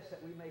success that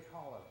we may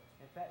call it.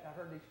 In fact, I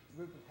heard this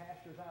group of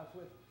pastors I was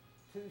with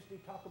Tuesday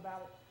talk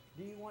about it.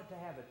 Do you want to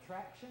have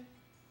attraction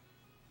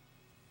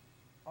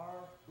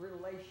or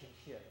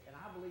relationship? And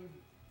I believe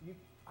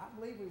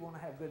we want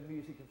to have good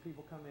music and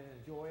people come in and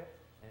enjoy it,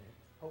 and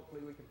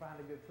hopefully we can find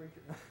a good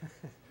preacher.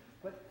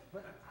 But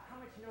how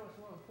much you know it's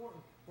more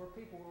important where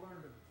people will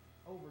learn to,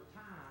 over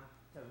time,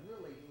 to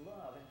really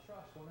love and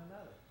trust one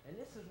another. And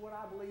this is what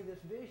I believe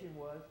this vision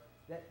was,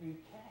 that you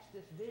cast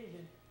this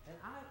vision, and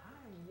I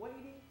am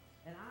waiting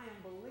and I am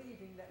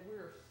believing that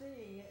we're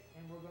seeing it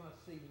and we're going to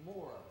see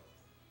more of it.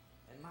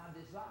 And my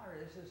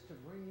desire is to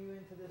bring you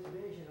into this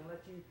vision and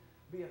let you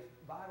be a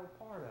vital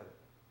part of it.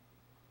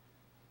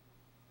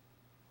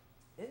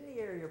 In the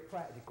area of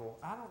practical,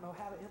 I don't know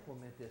how to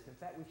implement this. In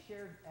fact, we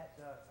shared at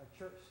a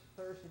church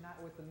Thursday night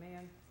with the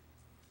men.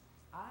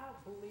 I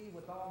believe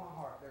with all my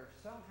heart there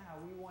somehow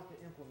we want to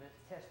implement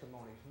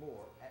testimonies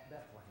more at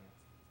Bethlehem.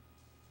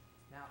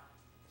 Now,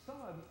 some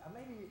of you,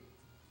 maybe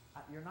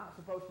you're not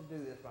supposed to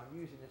do this, but I'm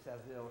using this as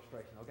an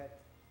illustration, okay?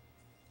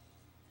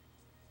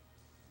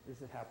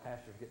 This is how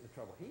pastors get into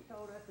trouble. He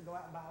told us to go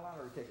out and buy a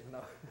lottery ticket.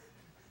 No.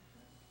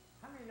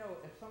 How many know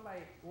if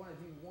somebody, one of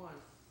you won,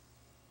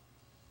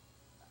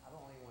 I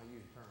don't even want to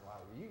use the term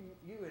lottery,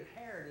 you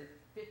inherited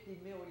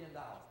 $50 million.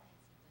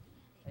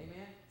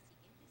 Amen?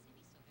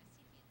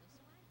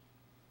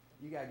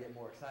 You got to get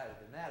more excited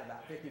than that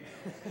about 50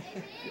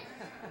 million.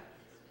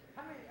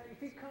 How many, if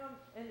you come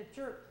into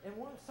church and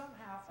one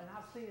somehow, and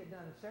I've seen it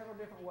done in several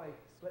different ways,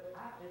 but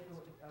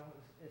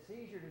it's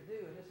easier to do,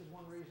 and this is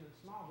one reason in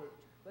small group,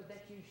 but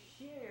that you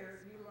share,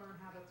 you learn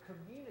how to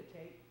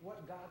communicate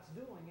what God's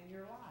doing in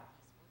your life.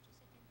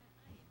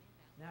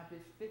 Now, if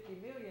it's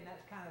 50 million,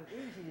 that's kind of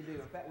easy to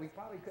do. In fact, we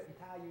probably couldn't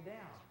tie you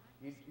down.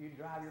 You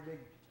drive your big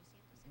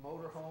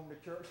motor home to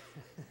church.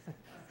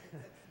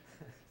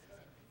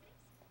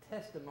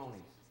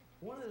 Testimonies.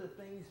 One of the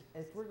things,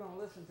 if we're going to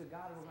listen to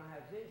God and we're going to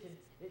have vision,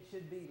 it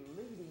should be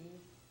leading,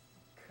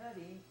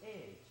 cutting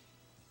edge.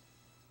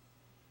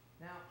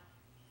 Now,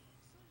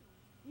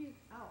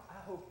 I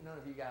hope none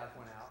of you guys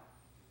went out.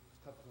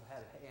 A couple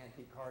had an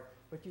antique car,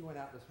 but you went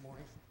out this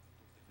morning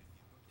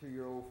to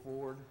your old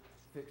Ford,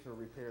 fix or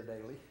repair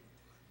daily.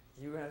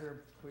 You went out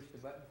there and pushed the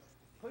button.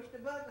 Push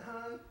the button,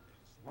 hon.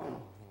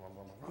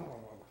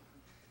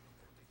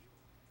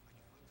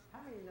 How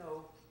many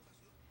know?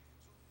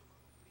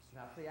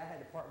 Now, see, I had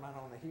to park mine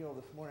on the hill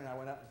this morning. I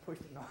went out and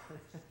pushed it. No,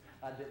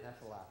 I didn't. That's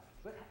a lie.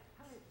 But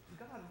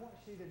God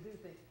wants you to do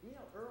things. You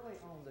know,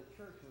 early on, the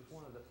church was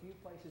one of the few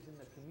places in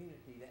the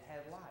community that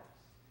had lights.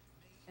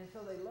 And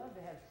so they loved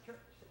to have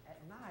church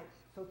at night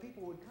so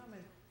people would come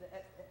in.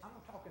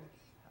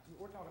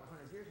 We're talking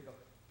 100 years ago.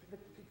 The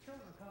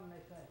children come and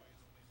they say,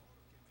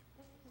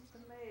 it's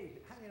amazing.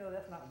 How do you know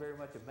that's not very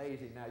much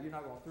amazing now? You're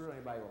not going to thrill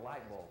anybody with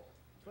light bulbs.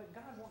 But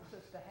God wants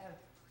us to have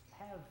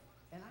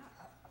and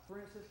for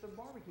instance, the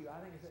barbecue,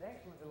 I think is an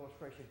excellent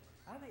illustration.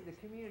 I think the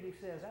community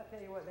says, I tell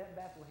you what, that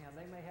Bethlehem,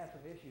 they may have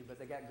some issues, but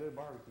they got good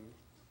barbecue.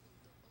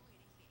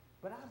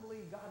 But I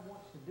believe God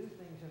wants to do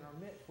things in our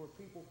midst where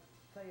people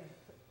say,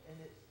 and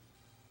it's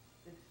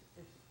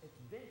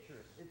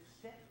venturous,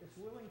 it's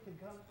willing to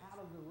come out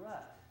of the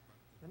rut.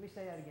 Let me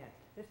say that again.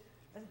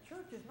 And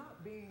church is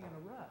not being in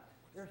a rut.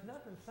 There's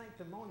nothing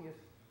sanctimonious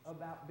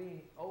about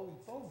being old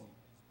fogey.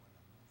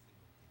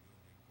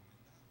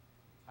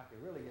 I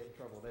could really get in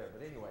trouble there,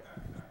 but anyway.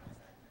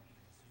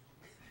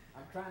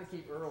 I'm trying to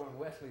keep Earl and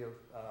Wesley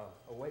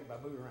awake by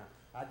moving around.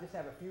 I just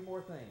have a few more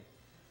things.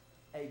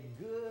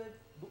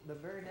 The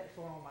very next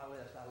one on my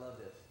list, I love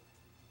this.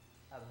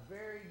 A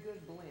very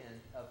good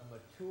blend of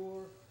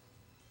mature,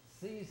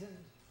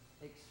 seasoned,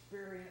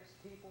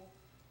 experienced people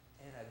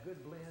and a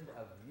good blend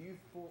of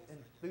youthful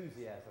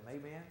enthusiasm.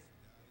 Amen?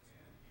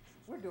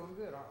 We're doing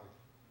good, aren't we?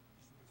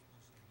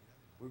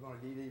 We're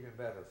going to get even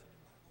better.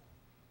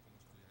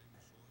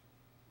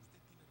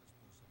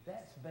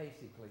 That's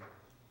basically,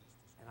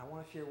 and I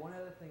want to share one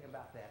other thing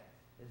about that,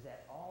 is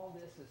that all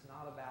this is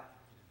not about,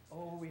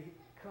 we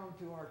come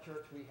to our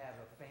church, we have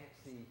a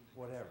fancy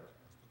whatever,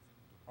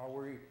 or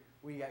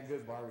we got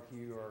good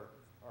barbecue, or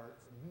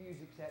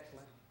music's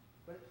excellent,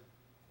 but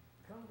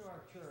come to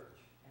our church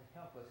and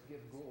help us give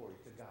glory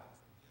to God.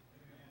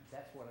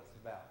 That's what it's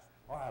about.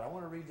 All right, I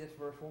want to read this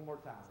verse one more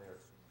time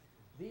there.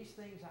 These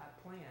things I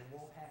plan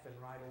won't happen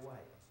right away.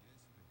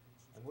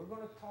 And we're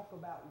going to talk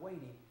about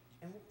waiting,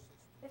 and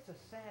it's a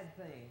sad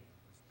thing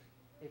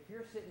if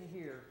you're sitting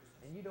here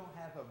and you don't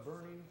have a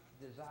burning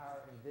desire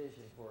and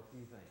vision for a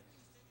few things.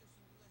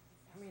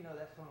 How many know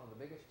that's one of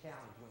the biggest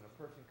challenges when a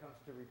person comes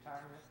to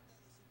retirement?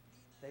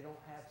 They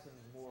don't have some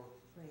more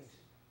things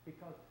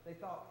because they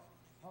thought,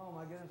 oh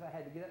my goodness, I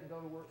had to get up and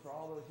go to work for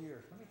all those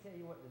years. Let me tell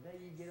you what, the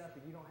day you get up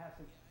and you don't have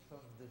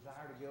some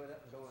desire to get up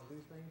and go and do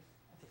things,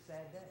 that's a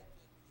sad day.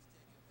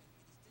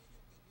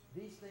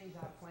 These things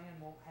I plan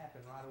won't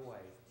happen right away.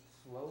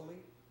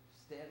 Slowly,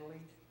 steadily,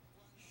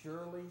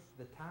 surely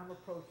the time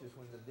approaches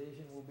when the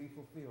vision will be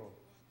fulfilled.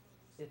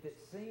 If it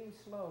seems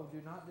slow, do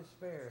not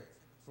despair,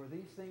 for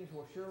these things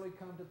will surely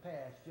come to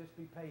pass. Just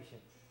be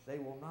patient. They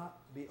will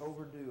not be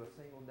overdue a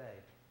single day.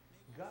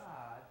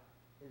 God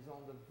is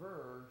on the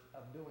verge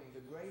of doing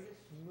the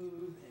greatest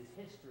move in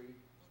history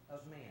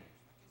of man.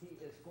 He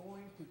is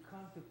going to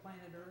come to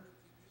planet Earth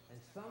in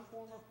some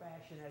form or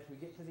fashion as we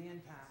get to the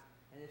end time,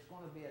 and it's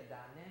going to be a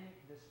dynamic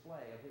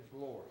display of His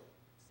glory.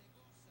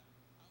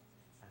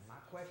 And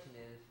my question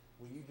is,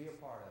 Will you be a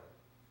part of it?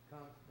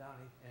 Come,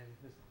 Donnie and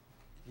Miss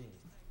Jean.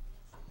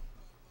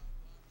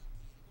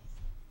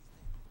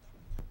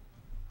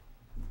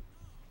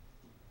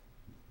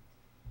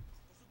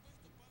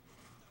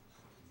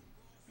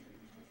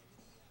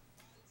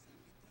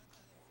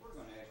 We're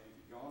going to ask you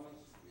to join us.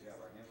 We have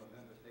our hymn of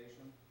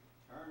invitation.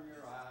 Turn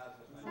your eyes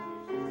upon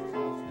Jesus. Let's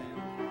all stand.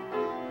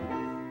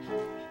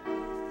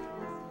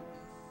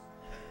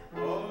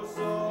 Oh,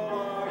 soul,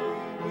 are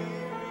you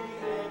weary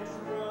and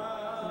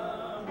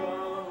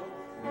troubled?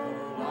 No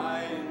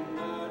light in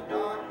the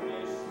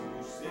darkness you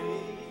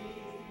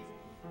see.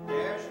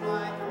 There's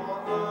light for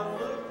a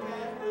look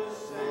at the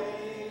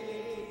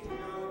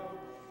Savior,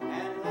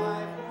 and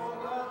life more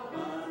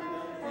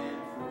abundant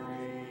and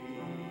free.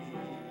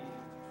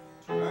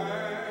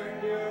 Turn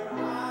your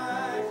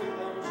eyes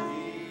upon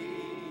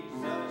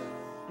Jesus,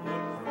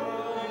 look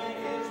full in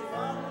His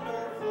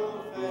wonderful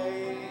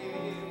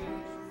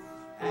face,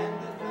 and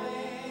the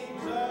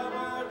things of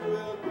earth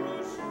will grow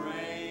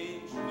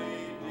strangely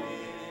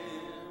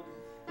dim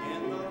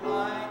in the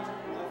light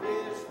of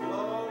His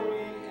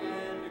glory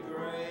and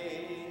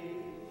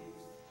grace.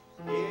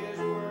 His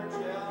word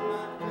shall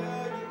not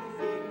fail you,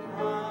 He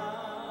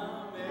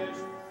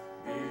promised.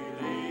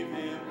 Believe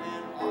Him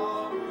and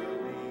all will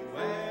be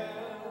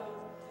well.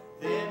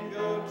 Then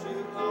go to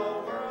a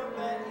world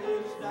that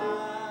is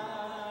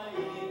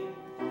dying,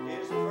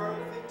 His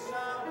perfect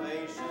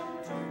salvation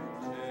to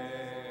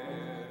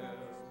tell.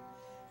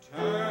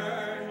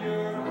 Turn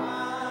your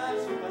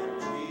eyes upon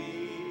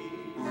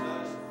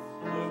Jesus,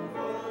 look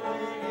full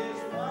in His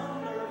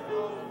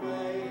wonderful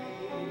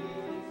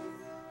face,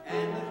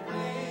 and the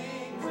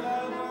things of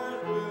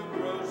earth will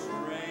grow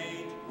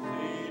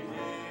strangely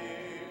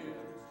dim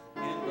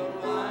in the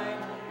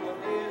light of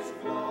His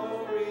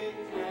glory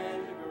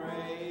and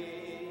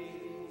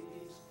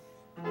grace.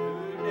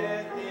 Through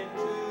death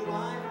into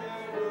life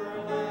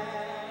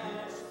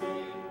everlasting,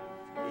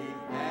 He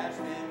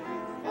passed and we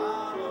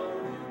follow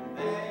Him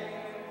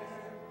there.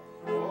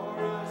 For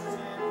us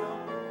and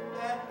on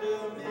that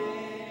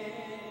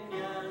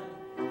dominion,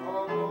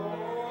 for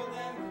more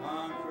than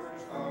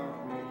conquerors are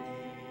we.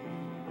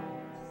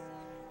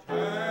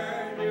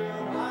 Turn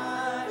your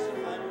eyes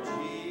upon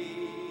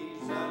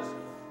Jesus,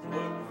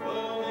 look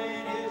full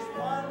in His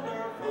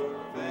wonderful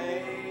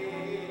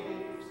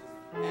face,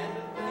 and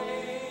the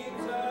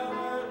things of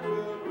earth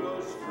will grow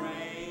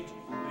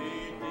strangely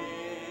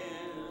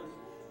dim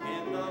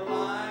in the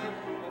light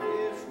of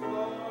His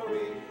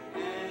glory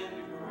and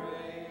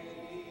grace.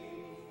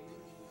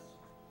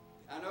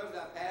 I know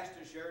that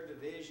pastor shared the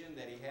vision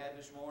that he had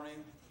this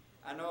morning.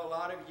 I know a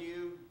lot of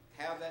you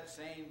have that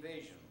same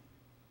vision.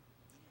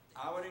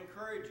 I would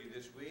encourage you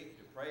this week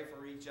to pray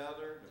for each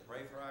other, to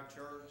pray for our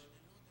church,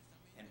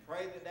 and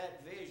pray that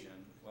that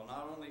vision will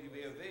not only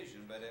be a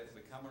vision, but it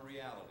become a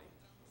reality.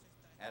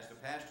 As the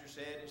pastor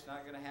said, it's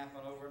not going to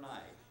happen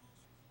overnight.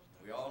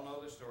 We all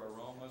know the story.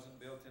 Rome wasn't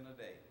built in a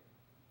day.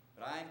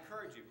 But I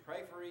encourage you,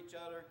 pray for each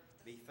other,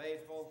 be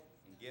faithful,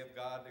 and give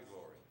God the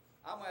glory.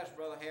 I'm going to ask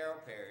Brother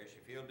Harold Parrish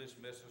if he'll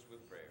dismiss us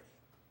with prayer.